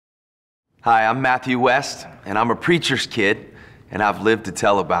Hi, I'm Matthew West, and I'm a preacher's kid, and I've lived to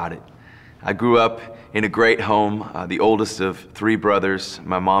tell about it. I grew up in a great home, the oldest of three brothers.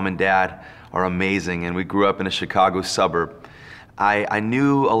 My mom and dad are amazing, and we grew up in a Chicago suburb. I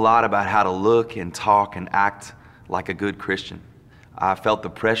knew a lot about how to look and talk and act like a good Christian. I felt the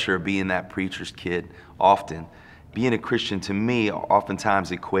pressure of being that preacher's kid often. Being a Christian to me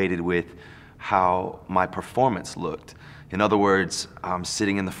oftentimes equated with how my performance looked. In other words, I'm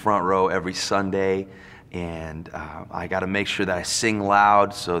sitting in the front row every Sunday, and I got to make sure that I sing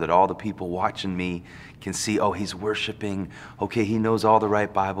loud so that all the people watching me can see, oh, he's worshiping. Okay, he knows all the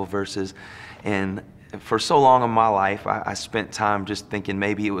right Bible verses. And for so long in my life, I spent time just thinking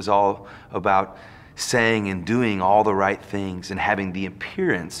maybe it was all about saying and doing all the right things and having the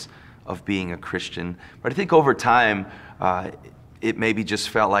appearance of being a Christian. But I think over time, it maybe just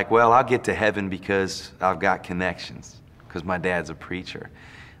felt like, well, I'll get to heaven because I've got connections, because my dad's a preacher.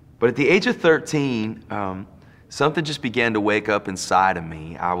 But at the age of 13, something just began to wake up inside of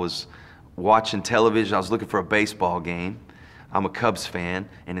me. I was watching television. I was looking for a baseball game. I'm a Cubs fan,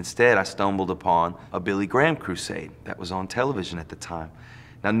 and instead I stumbled upon a Billy Graham crusade that was on television at the time.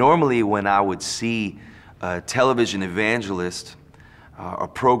 Now, normally when I would see a television evangelist, a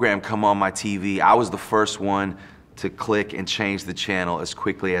program come on my TV, I was the first one to click and change the channel as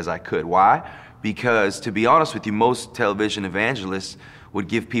quickly as I could. Why? Because, to be honest with you, most television evangelists would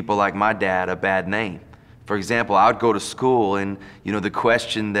give people like my dad a bad name. For example, I would go to school, and the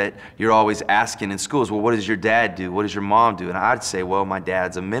question that you're always asking in school is, well, what does your dad do? What does your mom do? And I'd say, well, my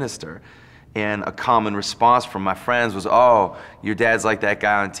dad's a minister. And a common response from my friends was, oh, your dad's like that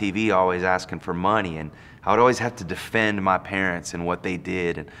guy on TV always asking for money. And I would always have to defend my parents and what they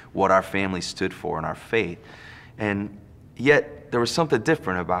did and what our family stood for and our faith. And yet, there was something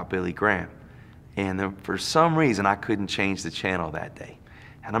different about Billy Graham. And for some reason, I couldn't change the channel that day.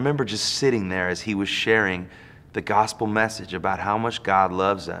 And I remember just sitting there as he was sharing the gospel message about how much God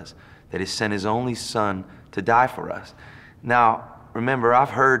loves us, that He sent His only Son to die for us. Now, remember,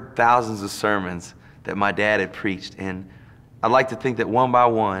 I've heard thousands of sermons that my dad had preached, and I'd like to think that one by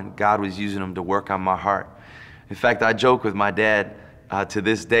one, God was using them to work on my heart. In fact, I joke with my dad to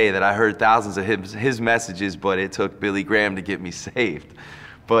this day that I heard thousands of his messages, but it took Billy Graham to get me saved.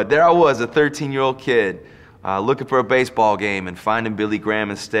 But there I was, a 13-year-old kid, looking for a baseball game and finding Billy Graham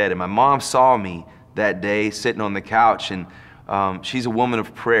instead. And my mom saw me that day sitting on the couch, and she's a woman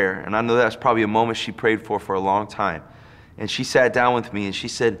of prayer. And I know that's probably a moment she prayed for a long time. And she sat down with me and she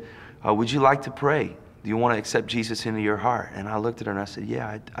said, would you like to pray? Do you want to accept Jesus into your heart? And I looked at her and I said,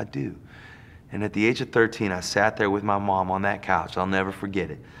 yeah, I do. And at the age of 13, I sat there with my mom on that couch. I'll never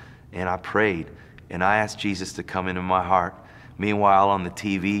forget it. And I prayed, and I asked Jesus to come into my heart. Meanwhile, on the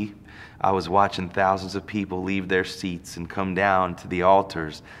TV, I was watching thousands of people leave their seats and come down to the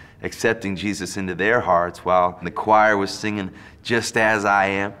altars, accepting Jesus into their hearts while the choir was singing Just As I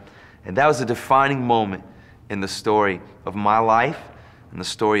Am. And that was a defining moment in the story of my life and the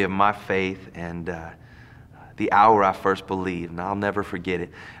story of my faith and the hour I first believed, and I'll never forget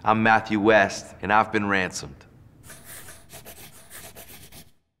it. I'm Matthew West, and I've been ransomed.